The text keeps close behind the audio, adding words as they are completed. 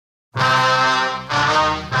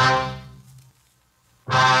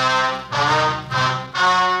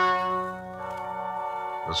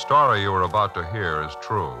story you are about to hear is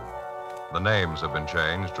true. The names have been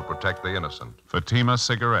changed to protect the innocent. Fatima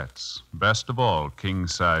Cigarettes. Best of all,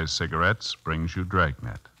 king-size cigarettes brings you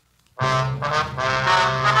Dragnet.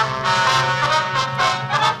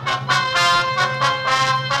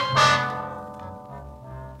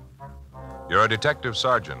 You're a detective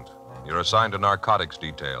sergeant. You're assigned to narcotics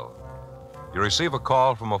detail. You receive a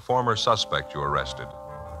call from a former suspect you arrested.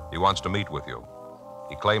 He wants to meet with you.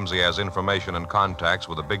 He claims he has information and contacts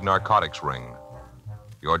with a big narcotics ring.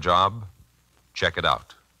 Your job? Check it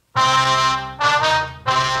out.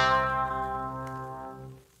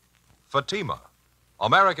 Fatima,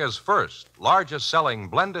 America's first, largest-selling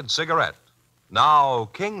blended cigarette. Now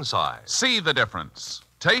king-size. See the difference.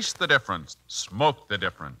 Taste the difference. Smoke the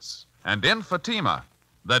difference. And in Fatima,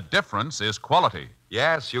 the difference is quality.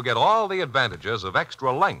 Yes, you get all the advantages of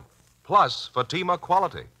extra length, plus Fatima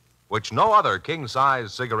quality, which no other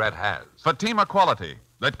king-size cigarette has. Fatima quality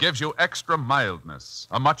that gives you extra mildness,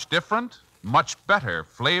 a much different, much better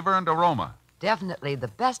flavor and aroma. Definitely the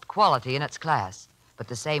best quality in its class, but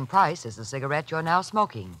the same price as the cigarette you're now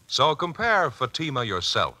smoking. So compare Fatima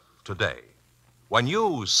yourself today. When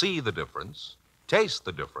you see the difference, taste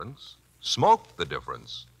the difference, smoke the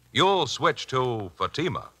difference, you'll switch to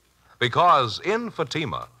Fatima. Because in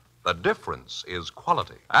Fatima, the difference is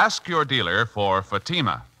quality. Ask your dealer for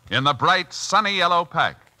Fatima in the bright, sunny yellow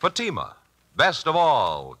pack. Fatima, best of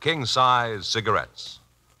all king-size cigarettes.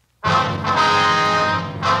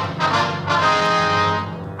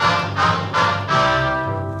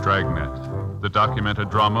 Dragnet, the documented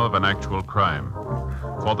drama of an actual crime.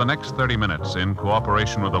 For the next 30 minutes, in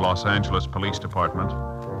cooperation with the Los Angeles Police Department,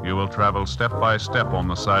 you will travel step by step on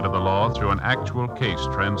the side of the law through an actual case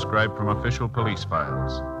transcribed from official police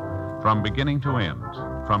files. From beginning to end,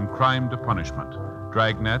 from crime to punishment,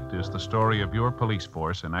 Dragnet is the story of your police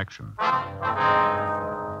force in action. It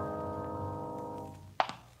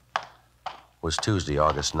was Tuesday,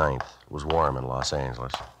 August 9th. It was warm in Los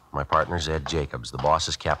Angeles. My partner's Ed Jacobs. The boss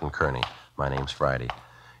is Captain Kearney. My name's Friday.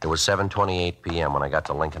 It was 7:28 p.m. when I got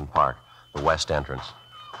to Lincoln Park, the west entrance.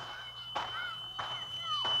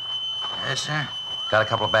 Yes, sir? Got a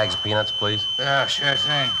couple of bags of peanuts, please? Yeah, sure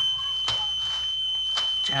thing.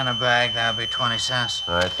 10 a bag, that'll be 20 cents.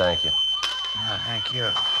 All right, thank you. Thank you.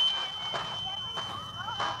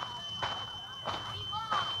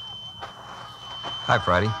 Hi,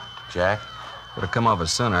 Friday. Jack? Would have come over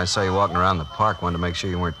sooner. I saw you walking around the park. Wanted to make sure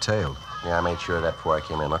you weren't tailed. Yeah, I made sure of that before I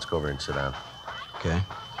came in. Let's go over and sit down. Okay.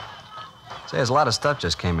 Say, there's a lot of stuff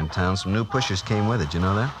just came in town. Some new pushers came with it. You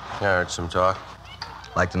know that? Yeah, I heard some talk.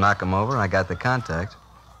 Like to knock them over? I got the contact.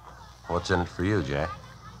 What's in it for you, Jack?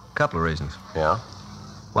 A couple of reasons. Yeah?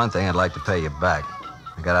 One thing, I'd like to pay you back.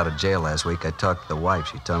 I got out of jail last week. I talked to the wife.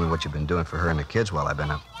 She told me what you've been doing for her and the kids while I've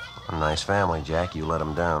been up. A nice family, Jack. You let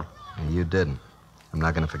them down. And you didn't. I'm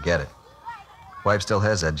not going to forget it. Wife still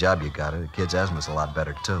has that job you got her. The kid's asthma's a lot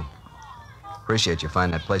better, too. Appreciate you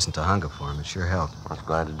finding that place in Tahunga for him. It sure helped. I was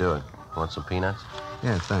glad to do it. Want some peanuts?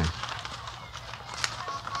 Yeah, thanks.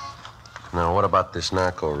 Now, what about this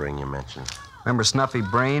narco ring you mentioned? Remember Snuffy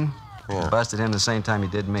Breen? Yeah. You busted him the same time you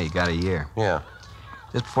did me. Got a year. Yeah.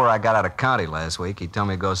 Just before I got out of county last week, he told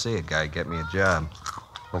me to go see a guy, get me a job.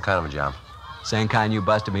 What kind of a job? Same kind you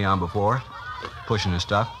busted me on before. Pushing the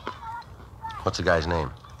stuff. What's the guy's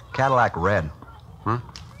name? Cadillac Red. Hmm?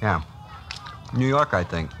 Yeah. New York, I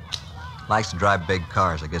think. Likes to drive big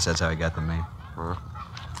cars. I guess that's how he got the name. Hmm?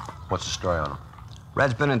 What's the story on him?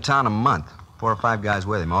 Red's been in town a month. 4 or 5 guys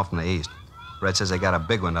with him, all from the east. Red says they got a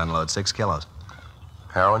big one to unload, 6 kilos.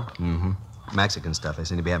 Heroin? Mm-hmm. Mexican stuff. They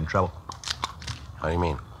seem to be having trouble. How do you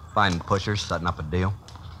mean? Finding pushers, setting up a deal.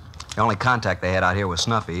 The only contact they had out here was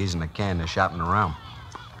Snuffy. He's in the can. They're shopping around.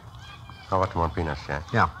 How about the more peanuts, Jack?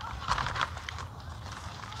 Yeah.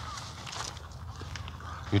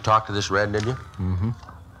 You talked to this Red, did you? Mm-hmm.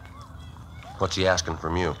 What's he asking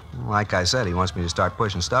from you? Like I said, he wants me to start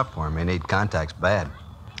pushing stuff for him. He need contacts bad.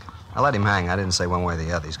 I let him hang. I didn't say one way or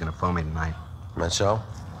the other. He's going to phone me tonight. That so?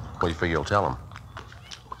 What do you figure you'll tell him?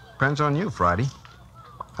 Depends on you, Friday.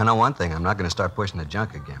 I know one thing. I'm not going to start pushing the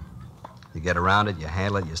junk again. You get around it, you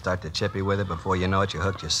handle it, you start to chippy with it. Before you know it, you're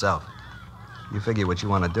hooked yourself. You figure what you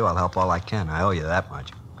want to do, I'll help all I can. I owe you that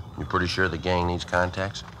much. You pretty sure the gang needs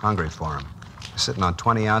contacts? Hungry for him. Sitting on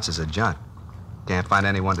 20 ounces of junk. Can't find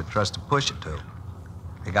anyone to trust to push it to.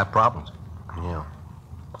 They got problems. Yeah.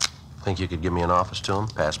 Think you could give me an office to him?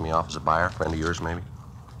 Pass me off as a buyer? Friend of yours, maybe?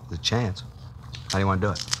 There's a chance. How do you want to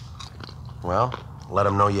do it? Well, let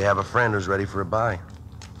him know you have a friend who's ready for a buy.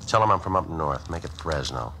 Tell him I'm from up north. Make it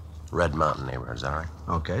Fresno. Red Mountain neighborhood, is that all right?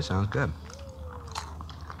 Okay, sounds good.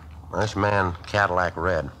 Well, this man, Cadillac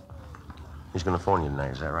Red, He's going to phone you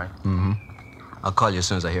tonight, is that right? Mm-hmm. I'll call you as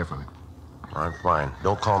soon as I hear from him. All right, fine.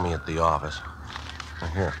 Don't call me at the office. Now,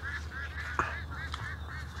 here.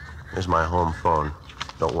 Here's my home phone.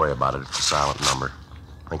 Don't worry about it. It's a silent number.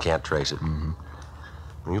 I can't trace it. Mm-hmm.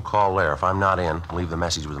 When you call there, if I'm not in, leave the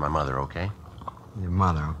message with my mother, okay? Your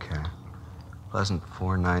mother, okay. Pleasant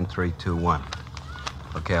 49321.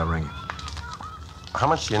 Okay, I'll ring you. How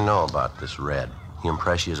much do you know about this Red? He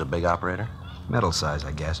impress you as a big operator? Middle size,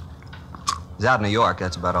 I guess. He's out in New York,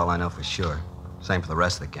 that's about all I know for sure. Same for the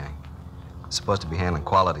rest of the gang. He's supposed to be handling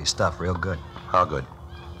quality stuff real good. How good?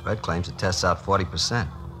 Red claims it tests out 40%.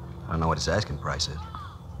 I don't know what his asking price is.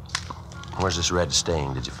 Where's this Red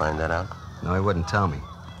staying? Did you find that out? No, he wouldn't tell me.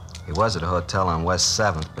 He was at a hotel on West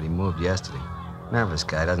 7th, but he moved yesterday. Nervous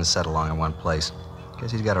guy, doesn't settle long in one place.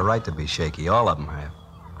 Guess he's got a right to be shaky. All of them have.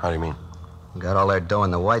 How do you mean? Got all their dough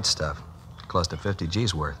in the white stuff. Close to 50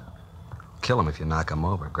 G's worth. Kill him if you knock him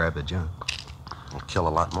over. Grab the junk. We'll kill a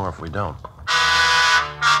lot more if we don't.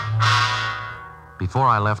 Before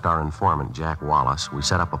I left our informant, Jack Wallace, we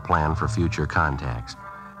set up a plan for future contacts.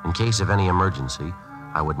 In case of any emergency,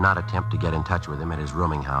 I would not attempt to get in touch with him at his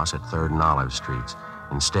rooming house at 3rd and Olive Streets.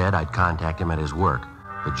 Instead, I'd contact him at his work,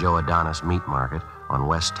 the Joe Adonis Meat Market on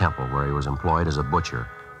West Temple, where he was employed as a butcher.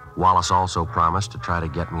 Wallace also promised to try to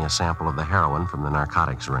get me a sample of the heroin from the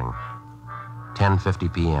narcotics ring.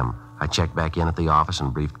 10:50 p.m., I checked back in at the office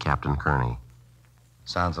and briefed Captain Kearney.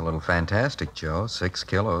 Sounds a little fantastic, Joe. 6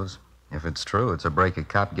 kilos. If it's true, it's a break a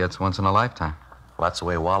cop gets once in a lifetime. Well, that's the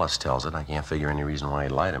way Wallace tells it. I can't figure any reason why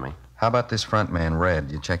he'd lie to me. How about this front man,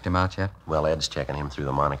 Red? You checked him out yet? Well, Ed's checking him through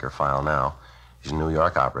the moniker file now. He's a New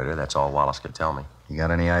York operator. That's all Wallace could tell me. You got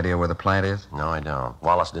any idea where the plant is? No, I don't.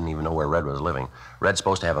 Wallace didn't even know where Red was living. Red's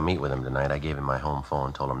supposed to have a meet with him tonight. I gave him my home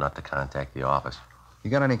phone, told him not to contact the office. You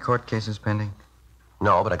got any court cases pending?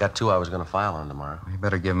 No, but I got 2 I was going to file on tomorrow. You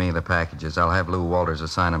better give me the packages. I'll have Lou Walters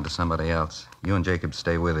assign them to somebody else. You and Jacob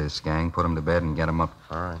stay with this gang, put them to bed, and get them up.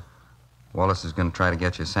 All right. Wallace is going to try to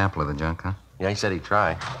get you a sample of the junk, huh? Yeah, he said he'd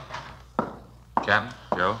try. Captain,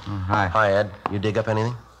 Joe? Hi. Hi, Ed. You dig up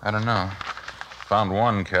anything? I don't know. Found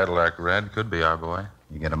one Cadillac Red. Could be our boy.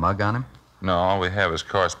 You get a mug on him? No, all we have is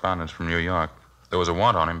correspondence from New York. There was a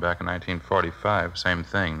warrant on him back in 1945. Same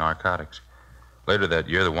thing, narcotics. Later that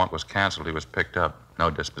year, the warrant was canceled. He was picked up. No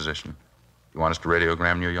disposition. You want us to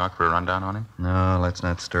radiogram New York for a rundown on him? No, let's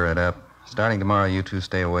not stir it up. Starting tomorrow, you two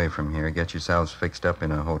stay away from here. Get yourselves fixed up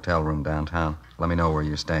in a hotel room downtown. Let me know where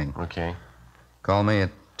you're staying. Okay. Call me at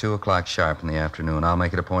 2 o'clock sharp in the afternoon. I'll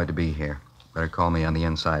make it a point to be here. Better call me on the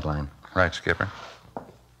inside line. Right, Skipper.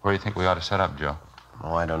 Where do you think we ought to set up, Joe?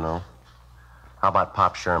 Oh, I don't know. How about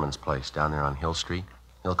Pop Sherman's place down there on Hill Street?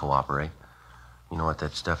 He'll cooperate. You know what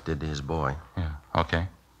that stuff did to his boy. Yeah, okay.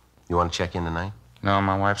 You want to check in tonight? No,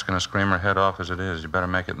 my wife's going to scream her head off as it is. You better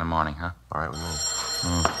make it in the morning, huh? All right with me.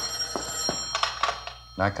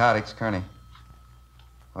 Narcotics, Kearney.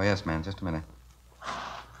 Oh, yes, man. Just a minute.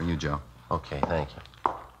 For you, Joe. Okay, thank you.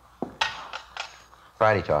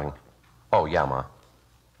 Friday talking. Oh, yeah, Ma.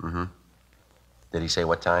 Mm-hmm. Did he say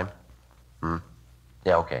what time?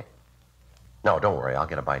 Yeah, okay. No, don't worry. I'll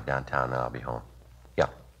get a bite downtown, and I'll be home.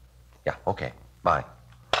 Yeah, okay. Bye.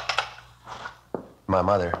 My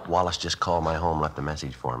mother, Wallace just called my home, left a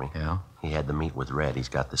message for me. Yeah? He had the meet with Red. He's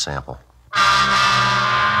got the sample.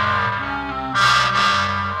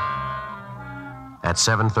 At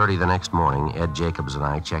 7:30 the next morning, Ed Jacobs and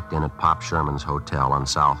I checked in at Pop Sherman's hotel on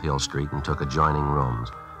South Hill Street and took adjoining rooms.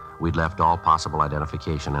 We'd left all possible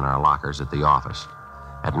identification in our lockers at the office.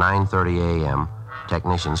 At 9:30 a.m.,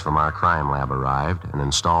 technicians from our crime lab arrived and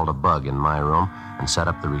installed a bug in my room and set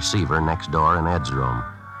up the receiver next door in Ed's room.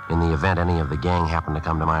 In the event any of the gang happened to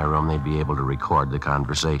come to my room, they'd be able to record the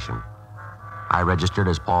conversation. I registered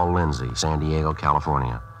as Paul Lindsay, San Diego,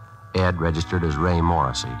 California. Ed registered as Ray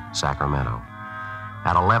Morrissey, Sacramento.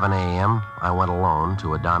 At 11 a.m., I went alone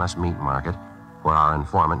to Adonis Meat Market, where our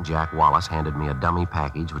informant, Jack Wallace, handed me a dummy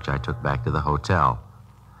package, which I took back to the hotel.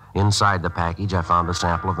 Inside the package, I found a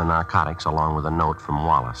sample of the narcotics along with a note from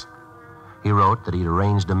Wallace. He wrote that he'd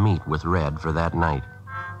arranged a meet with Red for that night.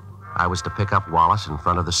 I was to pick up Wallace in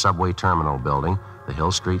front of the subway terminal building, the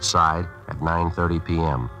Hill Street side, at 9:30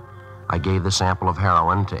 p.m. I gave the sample of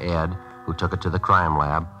heroin to Ed, who took it to the crime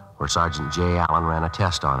lab, where Sergeant J. Allen ran a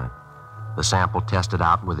test on it. The sample tested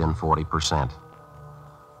out within 40%.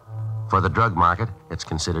 For the drug market, it's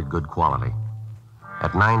considered good quality.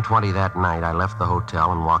 At 9:20 that night, I left the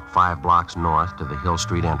hotel and walked 5 blocks north to the Hill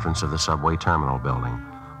Street entrance of the subway terminal building.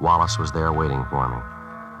 Wallace was there waiting for me.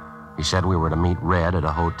 He said we were to meet Red at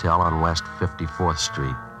a hotel on West 54th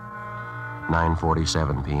Street.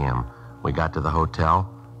 9:47 p.m. We got to the hotel,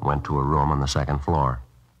 went to a room on the 2nd floor.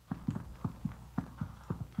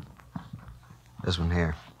 This one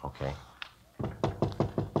here. Okay.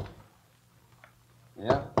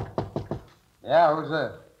 Yeah? Yeah, who's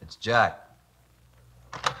that? It's Jack.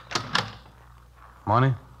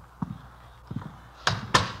 Money?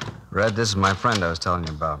 Red, this is my friend I was telling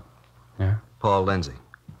you about. Yeah? Paul Lindsay.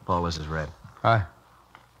 Paul, this is Red. Hi.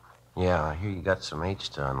 Yeah, I hear you got some H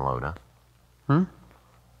to unload, huh?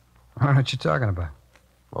 What you talking about?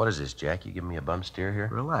 What is this, Jack? You giving me a bum steer here?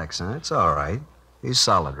 Relax, huh? It's all right. He's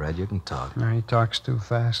solid, Red. You can talk. No, he talks too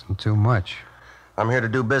fast and too much. I'm here to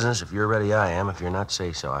do business. If you're ready, I am. If you're not,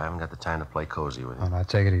 say so. I haven't got the time to play cozy with you. Oh, now,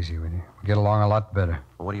 take it easy with you. We get along a lot better.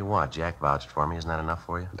 Well, what do you want? Jack vouched for me. Isn't that enough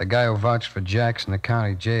for you? The guy who vouched for Jack's in the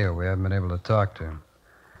county jail. We haven't been able to talk to him.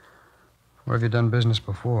 Where have you done business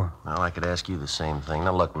before? Well, I could ask you the same thing.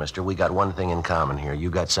 Now, look, mister, we got one thing in common here. You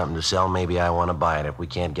got something to sell. Maybe I want to buy it. If we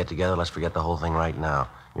can't get together, let's forget the whole thing right now.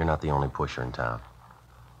 You're not the only pusher in town.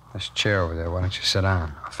 This chair over there. Why don't you sit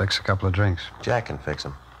down? I'll fix a couple of drinks. Jack can fix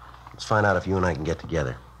them. Let's find out if you and I can get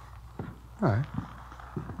together. All right.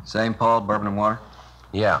 Same, Paul, bourbon and water?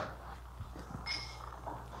 Yeah.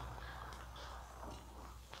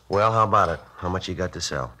 Well, how about it? How much you got to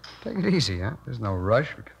sell? Take it easy, huh? There's no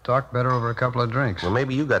rush. We can talk better over a couple of drinks. Well,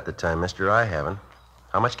 maybe you got the time, mister. I haven't.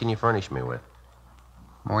 How much can you furnish me with?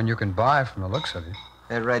 More than you can buy from the looks of you.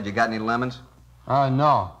 Hey, Red, you got any lemons?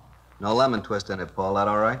 No. No lemon twist in it, Paul. That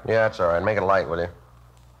all right? Yeah, that's all right. Make it light, will you?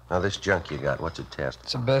 Now, this junk you got, what's it test?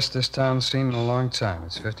 It's the best this town's seen in a long time.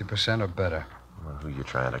 It's 50% or better. Well, who you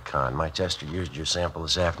trying to con? My tester used your sample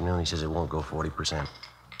this afternoon. He says it won't go 40%.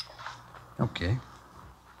 Okay.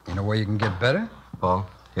 You know where you can get better? Paul,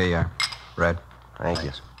 here you are. Red. Thank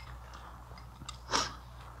you.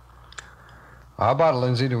 How about it,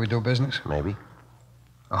 Lindsay? Do we do business? Maybe.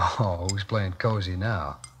 Oh, who's playing cozy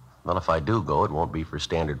now? Well, if I do go, it won't be for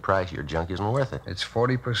standard price. Your junk isn't worth it. It's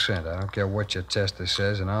 40%. I don't care what your tester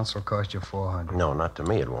says. An ounce will cost you $400. No, not to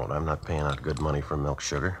me it won't. I'm not paying out good money for milk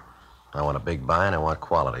sugar. I want a big buy and I want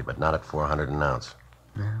quality, but not at $400 an ounce.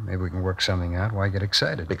 Yeah, maybe we can work something out. Why get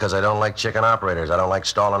excited? Because I don't like chicken operators. I don't like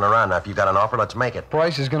stalling around. Now, if you got an offer, let's make it.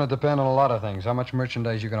 Price is going to depend on a lot of things. How much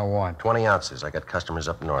merchandise you going to want? 20 ounces. I got customers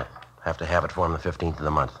up north. Have to have it for them the 15th of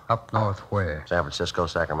the month. Up north where? San Francisco,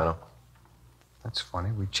 Sacramento. That's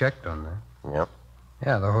funny. We checked on that. Yep.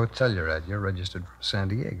 Yeah, the hotel you're at. You're registered from San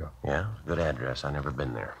Diego. Yeah, good address. I never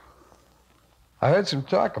been there. I heard some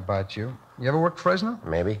talk about you. You ever worked Fresno?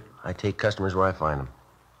 Maybe. I take customers where I find them.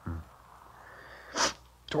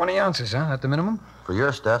 20 ounces, huh? At the minimum? For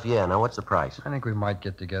your stuff, yeah. Now, what's the price? I think we might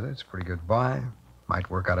get together. It's a pretty good buy. Might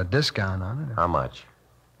work out a discount on it. How much?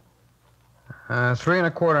 3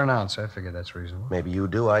 1/4 an ounce. I figure that's reasonable. Maybe you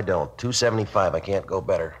do, I don't. $2.75. I can't go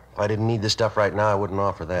better. If I didn't need this stuff right now, I wouldn't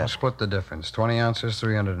offer We'll that. split the difference. 20 ounces,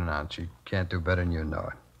 300 an ounce. You can't do better than you know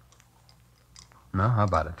it. No? How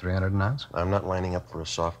about it? 300 an ounce? I'm not lining up for a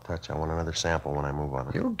soft touch. I want another sample when I move on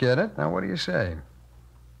it. You'll get it. Now, what do you say?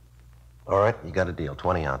 All right, you got a deal.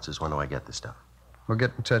 20 ounces. When do I get this stuff? We'll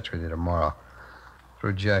get in touch with you tomorrow.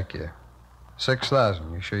 Through Jack here.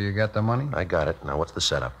 6,000. You sure you got the money? I got it. Now, what's the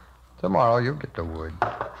setup? Tomorrow, you'll get the word.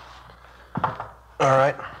 All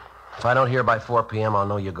right. If I don't hear by 4 p.m., I'll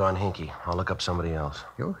know you're gone hinky. I'll look up somebody else.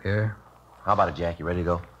 You'll hear. How about it, Jack? You ready to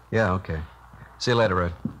go? Yeah, okay. See you later,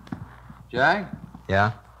 Red. Jack?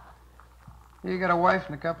 Yeah? You got a wife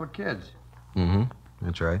and a couple of kids. Mm-hmm.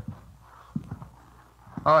 That's right.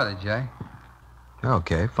 How are they, Jack?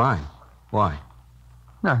 Okay, fine. Why?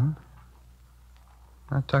 Nothing.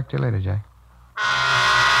 I'll talk to you later, Jack.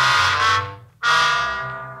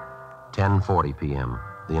 10:40 p.m.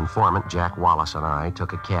 The informant, Jack Wallace, and I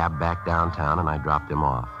took a cab back downtown, and I dropped him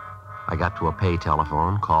off. I got to a pay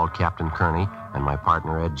telephone, called Captain Kearney and my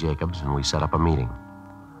partner, Ed Jacobs, and we set up a meeting.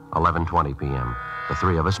 11:20 p.m. The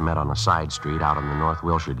three of us met on a side street out in the North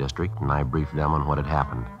Wilshire district, and I briefed them on what had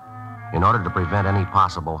happened. In order to prevent any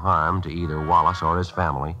possible harm to either Wallace or his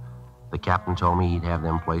family, the captain told me he'd have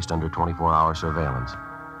them placed under 24-hour surveillance.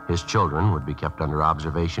 His children would be kept under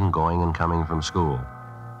observation going and coming from school.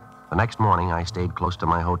 The next morning, I stayed close to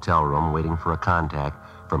my hotel room waiting for a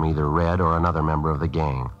contact from either Red or another member of the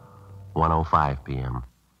gang. 1:05 p.m.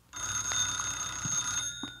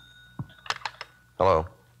 Hello?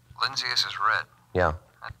 Lindsay, this is Red. Yeah.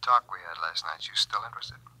 That talk we had last night, you still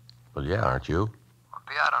interested? Well, yeah, aren't you? I'll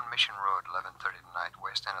be out on Mission Road 11:30 tonight,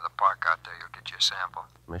 west end of the park out there. You'll get your sample.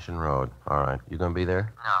 Mission Road. All right. You gonna be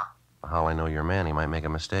there? No, How I know your man? He might make a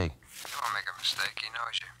mistake. he won't make a mistake. He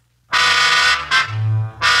knows you.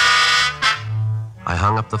 I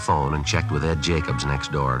hung up the phone and checked with Ed Jacobs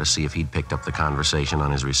next door to see if he'd picked up the conversation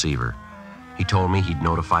on his receiver. He told me he'd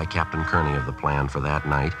notify Captain Kearney of the plan for that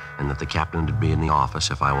night and that the captain would be in the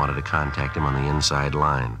office if I wanted to contact him on the inside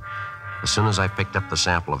line. As soon as I picked up the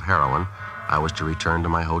sample of heroin, I was to return to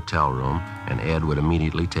my hotel room, and Ed would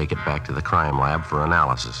immediately take it back to the crime lab for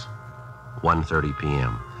analysis. 1:30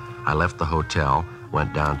 p.m. I left the hotel,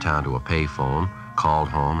 went downtown to a payphone, called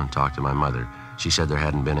home, and talked to my mother. She said there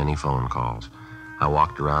hadn't been any phone calls. I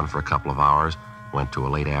walked around for a couple of hours, went to a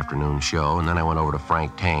late afternoon show, and then I went over to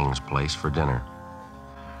Frank Tang's place for dinner.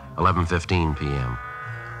 11:15 p.m.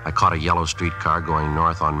 I caught a yellow streetcar going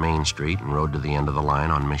north on Main Street and rode to the end of the line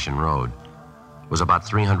on Mission Road. It was about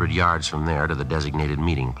 300 yards from there to the designated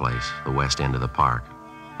meeting place, the west end of the park.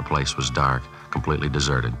 The place was dark, completely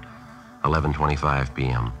deserted. 11:25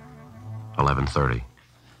 p.m. 11:30.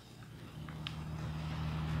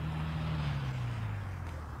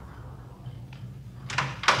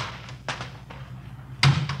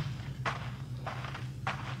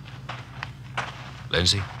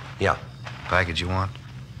 Lindsay? Yeah. Package you want?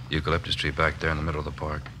 Eucalyptus tree back there in the middle of the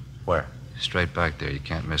park. Where? Straight back there. You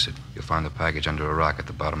can't miss it. You'll find the package under a rock at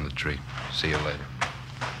the bottom of the tree. See you later.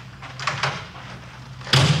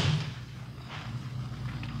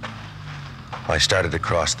 I started to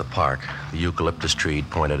cross the park. The eucalyptus tree he'd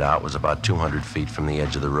pointed out was about 200 feet from the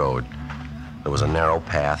edge of the road. There was a narrow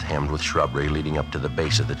path hemmed with shrubbery leading up to the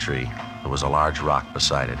base of the tree. There was a large rock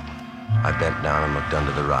beside it. I bent down and looked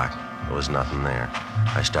under the rock. There was nothing there.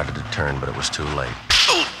 I started to turn, but it was too late.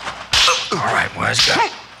 All right, wise guy.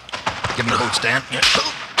 Give him the boot stand.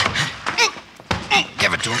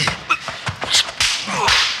 Give it to him.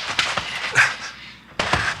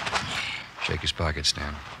 Shake his pocket,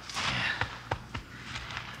 Stan.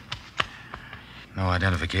 No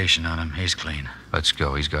identification on him. He's clean. Let's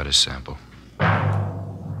go. He's got his sample.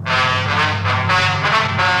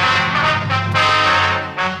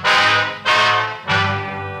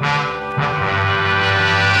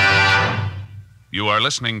 You are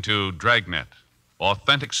listening to Dragnet,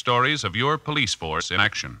 authentic stories of your police force in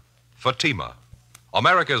action. Fatima,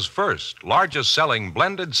 America's first, largest-selling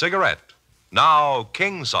blended cigarette. Now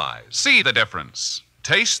king size. See the difference,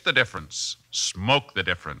 taste the difference, smoke the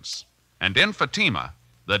difference. And in Fatima,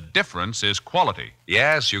 the difference is quality.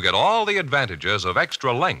 Yes, you get all the advantages of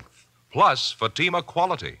extra length, plus Fatima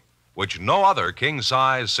quality, which no other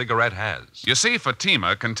king-size cigarette has. You see,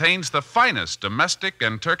 Fatima contains the finest domestic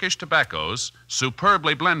and Turkish tobaccos,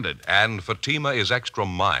 superbly blended. And Fatima is extra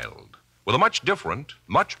mild, with a much different,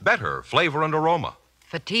 much better flavor and aroma.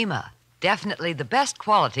 Fatima, definitely the best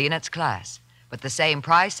quality in its class, but the same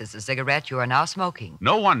price as the cigarette you are now smoking.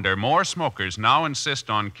 No wonder more smokers now insist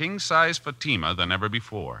on king-size Fatima than ever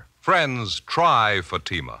before. Friends, try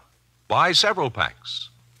Fatima. Buy several packs.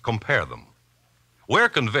 Compare them. We're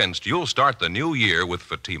convinced you'll start the new year with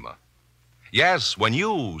Fatima. Yes, when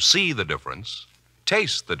you see the difference,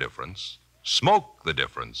 taste the difference, smoke the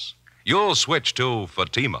difference, you'll switch to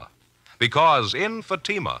Fatima. Because in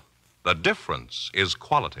Fatima, the difference is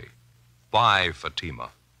quality. Buy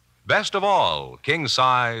Fatima. Best of all,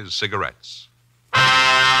 king-size cigarettes.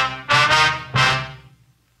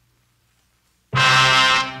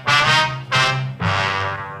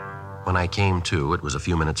 When I came to, it was a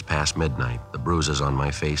few minutes past midnight. The bruises on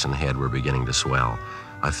my face and head were beginning to swell.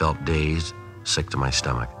 I felt dazed, sick to my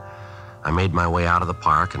stomach. I made my way out of the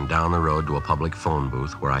park and down the road to a public phone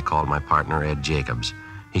booth where I called my partner, Ed Jacobs.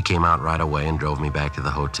 He came out right away and drove me back to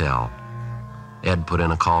the hotel. Ed put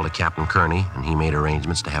in a call to Captain Kearney, and he made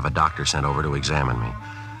arrangements to have a doctor sent over to examine me.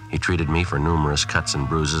 He treated me for numerous cuts and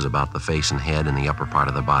bruises about the face and head and the upper part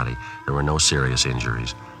of the body. There were no serious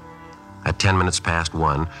injuries. At 10 minutes past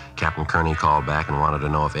 1, Captain Kearney called back and wanted to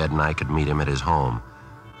know if Ed and I could meet him at his home.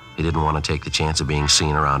 He didn't want to take the chance of being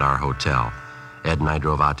seen around our hotel. Ed and I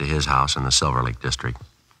drove out to his house in the Silver Lake district.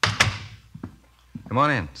 Come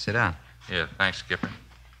on in. Sit down. Yeah, thanks, Skipper.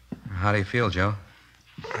 How do you feel, Joe?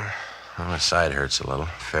 Well, my side hurts a little.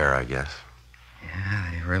 Fair, I guess.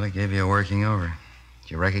 Yeah, they really gave you a working over.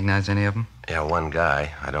 Did you recognize any of them? Yeah, one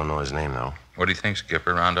guy. I don't know his name, though. What do you think,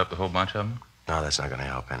 Skipper? Round up the whole bunch of them? No, that's not going to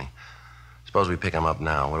help any. Suppose we pick him up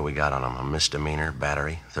now. What do we got on him? A misdemeanor,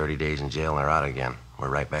 battery, 30 days in jail, and they're out again. We're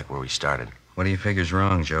right back where we started. What do you figure's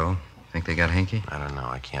wrong, Joe? Think they got hinky? I don't know.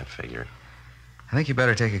 I can't figure it. I think you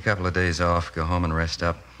better take a couple of days off, go home and rest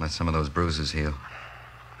up, let some of those bruises heal.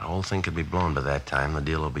 The whole thing could be blown by that time. The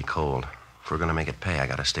deal will be cold. If we're going to make it pay, I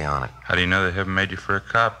got to stay on it. How do you know they haven't made you for a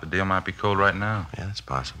cop? The deal might be cold right now. Yeah, that's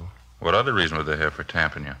possible. What other reason would they have for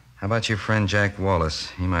tamping you? How about your friend Jack Wallace?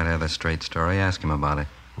 He might have the straight story. Ask him about it.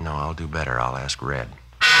 No, I'll do better. I'll ask Red.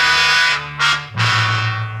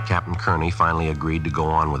 Captain Kearney finally agreed to go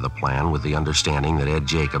on with the plan with the understanding that Ed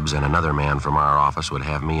Jacobs and another man from our office would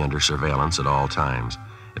have me under surveillance at all times.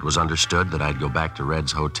 It was understood that I'd go back to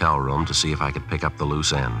Red's hotel room to see if I could pick up the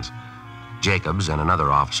loose ends. Jacobs and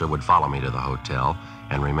another officer would follow me to the hotel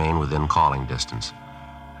and remain within calling distance.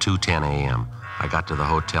 2:10 a.m. I got to the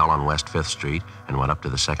hotel on West 5th Street and went up to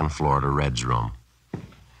the second floor to Red's room.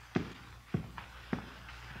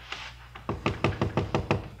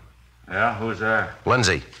 Yeah, who's there?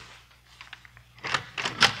 Lindsay.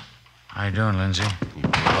 How you doing, Lindsay? You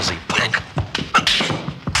lousy pig.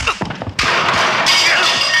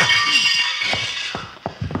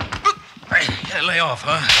 Hey, lay off,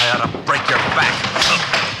 huh? I ought to break your back.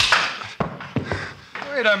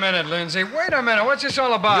 Wait a minute, Lindsay. Wait a minute. What's this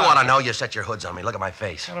all about? You ought to know. You set your hoods on me. Look at my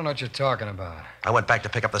face. I don't know what you're talking about. I went back to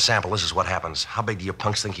pick up the sample. This is what happens. How big do you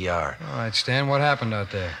punks think you are? All right, Stan, what happened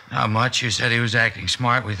out there? Not much. You said he was acting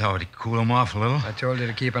smart. We thought we'd cool him off a little. I told you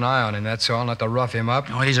to keep an eye on him, that's all, not to rough him up.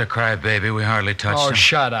 Oh, he's a crybaby. We hardly touched him. Oh,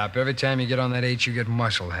 shut up. Every time you get on that H, you get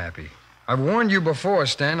muscle happy. I've warned you before,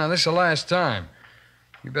 Stan. Now, this is the last time.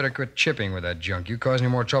 You better quit chipping with that junk. You cause any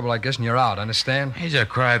more trouble like this and you're out, understand? He's a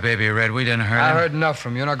crybaby, Red. We didn't hurt him. I heard enough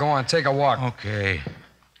from you. Now go on, take a walk. Okay. If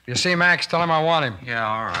you see Max, tell him I want him. Yeah,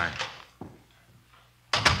 all right.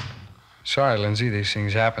 Sorry, Lindsay. These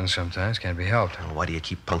things happen sometimes. Can't be helped. Well, why do you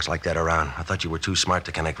keep punks like that around? I thought you were too smart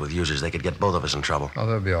to connect with users. They could get both of us in trouble. Oh,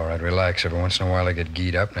 they'll be all right. Relax. Every once in a while, they get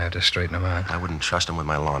geed up and I have to straighten them out. I wouldn't trust them with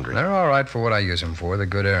my laundry. They're all right for what I use them for. They're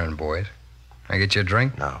good errand boys. Can I get you a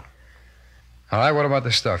drink? No. All right, what about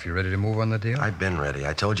the stuff? You ready to move on the deal? I've been ready.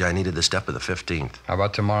 I told you I needed the stuff for the 15th. How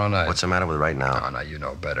about tomorrow night? What's the matter with right now? Oh, now, you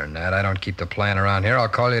know better than that. I don't keep the plan around here. I'll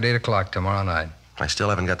call you at 8 o'clock tomorrow night. I still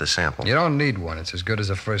haven't got the sample. You don't need one. It's as good as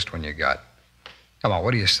the first one you got. Come on,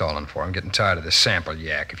 what are you stalling for? I'm getting tired of this sample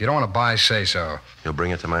yak. If you don't want to buy, say so. You'll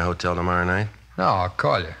bring it to my hotel tomorrow night? No, I'll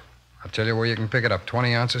call you. I'll tell you where you can pick it up.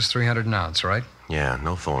 20 ounces, 300 an ounce, right? Yeah,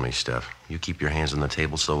 no phony stuff. You keep your hands on the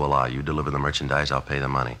table, so will I. You deliver the merchandise, I'll pay the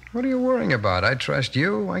money. What are you worrying about? I trust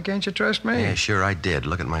you. Why can't you trust me? Yeah, sure I did.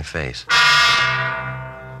 Look at my face.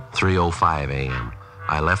 3:05 a.m.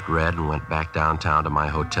 I left Red and went back downtown to my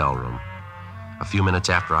hotel room. A few minutes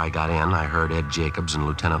after I got in, I heard Ed Jacobs and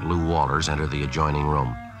Lieutenant Lou Walters enter the adjoining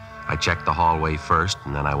room. I checked the hallway first,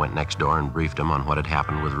 and then I went next door and briefed him on what had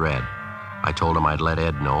happened with Red. I told him I'd let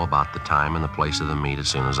Ed know about the time and the place of the meet as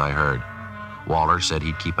soon as I heard. Walters said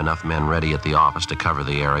he'd keep enough men ready at the office to cover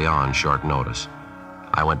the area on short notice.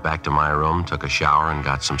 I went back to my room, took a shower, and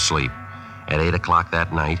got some sleep. At 8 o'clock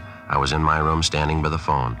that night, I was in my room standing by the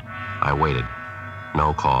phone. I waited.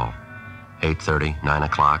 No call. 8:30, 9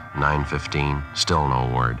 o'clock, 9:15, still no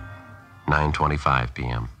word. 9:25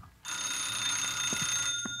 p.m.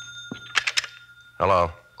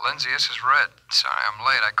 Hello. Lindsay, this is Red. Sorry I'm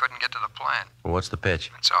late. I couldn't get to the plant. Well, what's the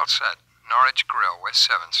pitch? It's all set. Norwich Grill, West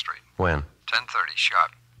 7th Street. When? 10:30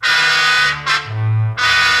 sharp.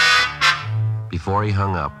 Before he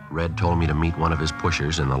hung up, Red told me to meet one of his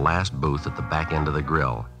pushers in the last booth at the back end of the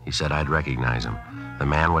grill. He said I'd recognize him. The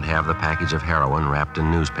man would have the package of heroin wrapped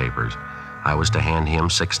in newspapers. I was to hand him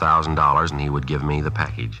 $6,000 and he would give me the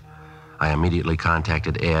package. I immediately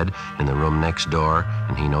contacted Ed in the room next door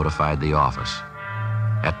and he notified the office.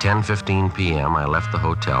 At 10:15 p.m., I left the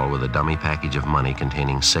hotel with a dummy package of money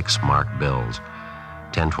containing 6 marked bills.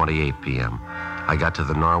 10:28 p.m. I got to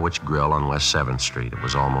the Norwich Grill on West 7th Street. It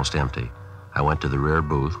was almost empty. I went to the rear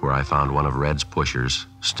booth where I found one of Red's pushers,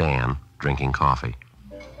 Stan, drinking coffee.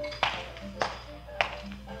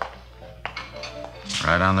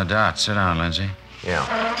 Right on the dot. Sit down, Lindsay. Yeah.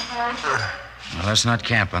 Well, let's not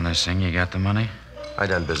camp on this thing. You got the money? I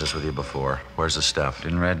done business with you before. Where's the stuff?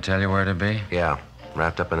 Didn't Red tell you where to be? Yeah,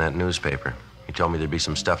 wrapped up in that newspaper. He told me there'd be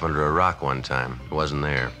some stuff under a rock one time. It wasn't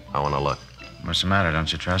there. I want to look. What's the matter?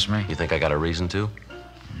 Don't you trust me? You think I got a reason to? All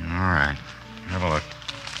right. Have a look.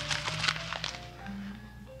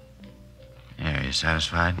 There, you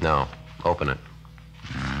satisfied? No. Open it.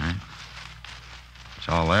 All right. It's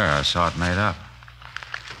all there. I saw it made up.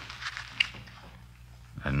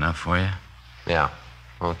 That enough for you? Yeah.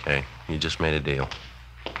 Okay. You just made a deal.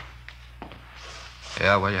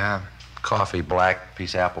 Yeah, what do you have? Coffee, black,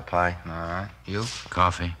 piece of apple pie. All right. You?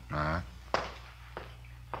 Coffee. All right.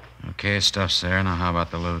 Okay, stuff's there. Now, how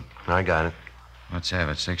about the loot? I got it. Let's have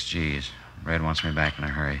it. 6 G's. Red wants me back in a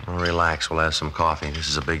hurry. Well, relax. We'll have some coffee. This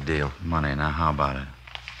is a big deal. Money. Now, how about it?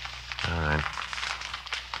 All right.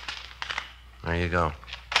 There you go.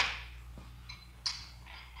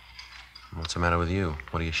 What's the matter with you?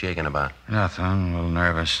 What are you shaking about? Nothing. I'm a little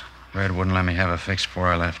nervous. Red wouldn't let me have a fix before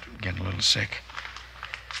I left. Getting a little sick.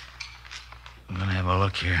 I'm gonna have a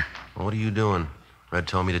look here. Well, what are you doing? Red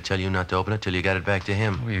told me to tell you not to open it till you got it back to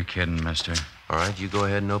him. Who are you kidding, mister? All right, you go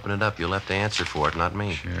ahead and open it up. You'll have to answer for it, not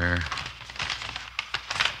me. Sure.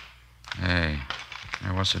 Hey,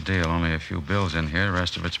 now what's the deal? Only a few bills in here. The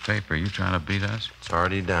rest of it's paper. You trying to beat us? It's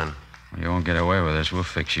already done. You won't get away with this. We'll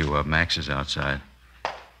fix you up. Max is outside.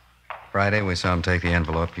 Friday, we saw him take the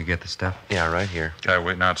envelope. You get the stuff? Yeah, right here. Guy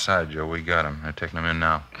waiting outside, Joe. We got him. They're taking him in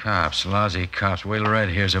now. Cops, lousy cops. Wait till Red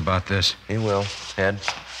hears about this. He will. Head?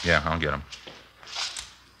 Yeah, I'll get him.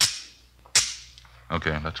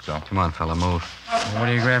 Okay, let's go. Come on, fella, move. What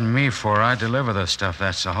are you grabbing me for? I deliver the stuff,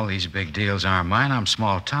 that's all. These big deals aren't mine. I'm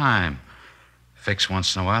small time. Fix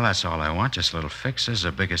once in a while, that's all I want. Just little fixes.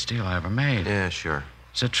 The biggest deal I ever made. Yeah, sure.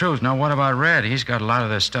 It's the truth. Now, what about Red? He's got a lot of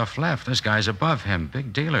this stuff left. This guy's above him.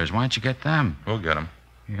 Big dealers. Why don't you get them? We'll get him.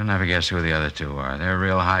 You'll never guess who the other two are. They're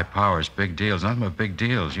real high powers. Big deals. Nothing but big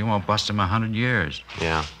deals. You won't bust them 100 years.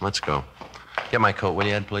 Yeah, let's go. Get my coat, will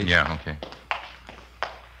you, Ed, please? Yeah, okay.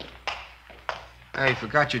 Hey,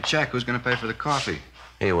 forgot your check. Who's going to pay for the coffee?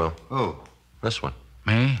 He will. Who? This one.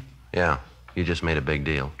 Me? Yeah, you just made a big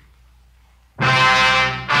deal.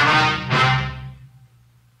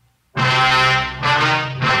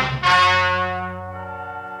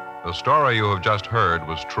 The story you have just heard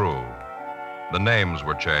was true. The names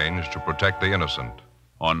were changed to protect the innocent.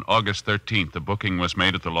 On August 13th, the booking was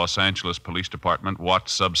made at the Los Angeles Police Department,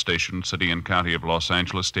 Watts Substation, City and County of Los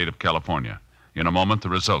Angeles, State of California. In a moment, the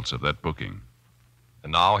results of that booking.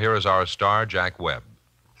 And now, here is our star, Jack Webb.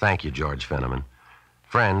 Thank you, George Fenneman.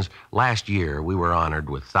 Friends, last year we were honored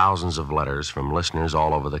with thousands of letters from listeners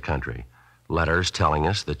all over the country. Letters telling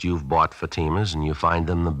us that you've bought Fatimas and you find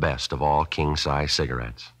them the best of all king-size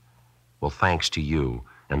cigarettes. Well, thanks to you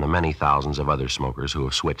and the many thousands of other smokers who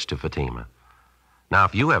have switched to Fatima. Now,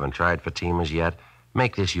 if you haven't tried Fatimas yet,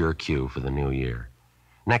 make this your cue for the new year.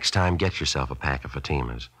 Next time, get yourself a pack of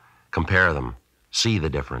Fatimas. Compare them. See the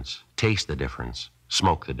difference. Taste the difference.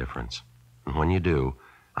 Smoke the difference. And when you do,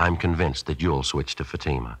 I'm convinced that you'll switch to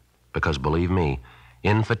Fatima. Because believe me,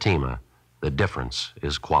 in Fatima, the difference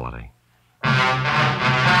is quality.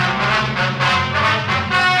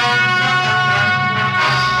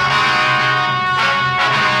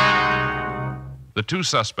 The two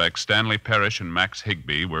suspects, Stanley Parrish and Max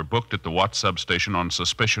Higbee, were booked at the Watts substation on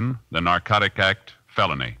suspicion, the Narcotic Act,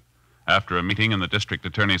 felony. After a meeting in the district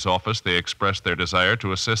attorney's office, they expressed their desire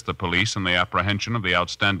to assist the police in the apprehension of the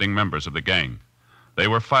outstanding members of the gang. They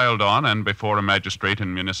were filed on, and before a magistrate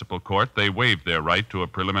in municipal court, they waived their right to a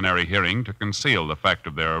preliminary hearing to conceal the fact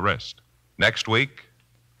of their arrest. Next week,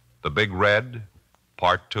 The Big Red,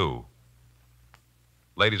 Part 2.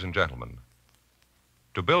 Ladies and gentlemen,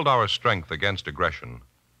 to build our strength against aggression,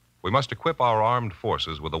 we must equip our armed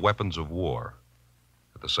forces with the weapons of war.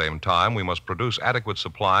 At the same time, we must produce adequate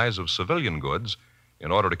supplies of civilian goods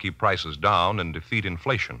in order to keep prices down and defeat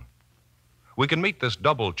inflation. We can meet this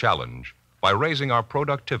double challenge by raising our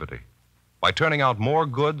productivity, by turning out more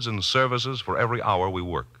goods and services for every hour we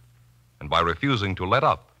work, and by refusing to let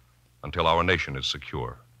up until our nation is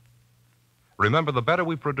secure. Remember, the better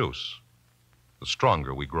we produce, the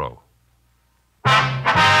stronger we grow.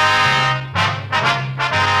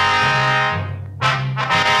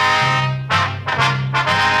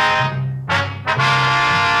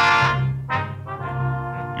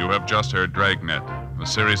 You have just heard Dragnet, a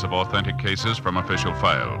series of authentic cases from official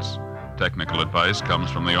files. Technical advice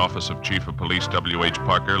comes from the Office of Chief of Police W.H.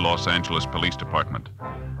 Parker, Los Angeles Police Department.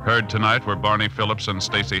 Heard tonight were Barney Phillips and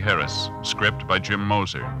Stacey Harris. Script by Jim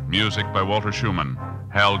Moser. Music by Walter Schumann.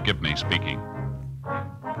 Hal Gibney speaking.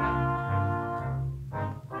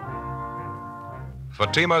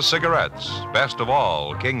 Fatima Cigarettes, best of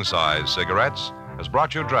all king-size cigarettes, has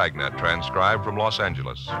brought you Dragnet, transcribed from Los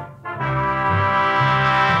Angeles.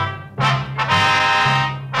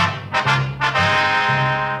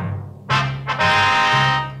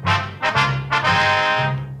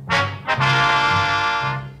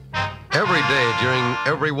 Every day during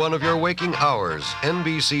every one of your waking hours,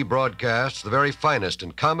 NBC broadcasts the very finest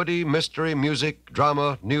in comedy, mystery, music,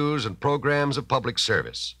 drama, news, and programs of public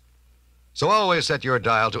service. So always set your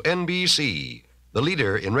dial to NBC, the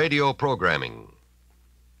leader in radio programming.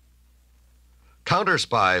 Counter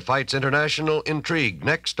Spy fights international intrigue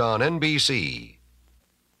next on NBC.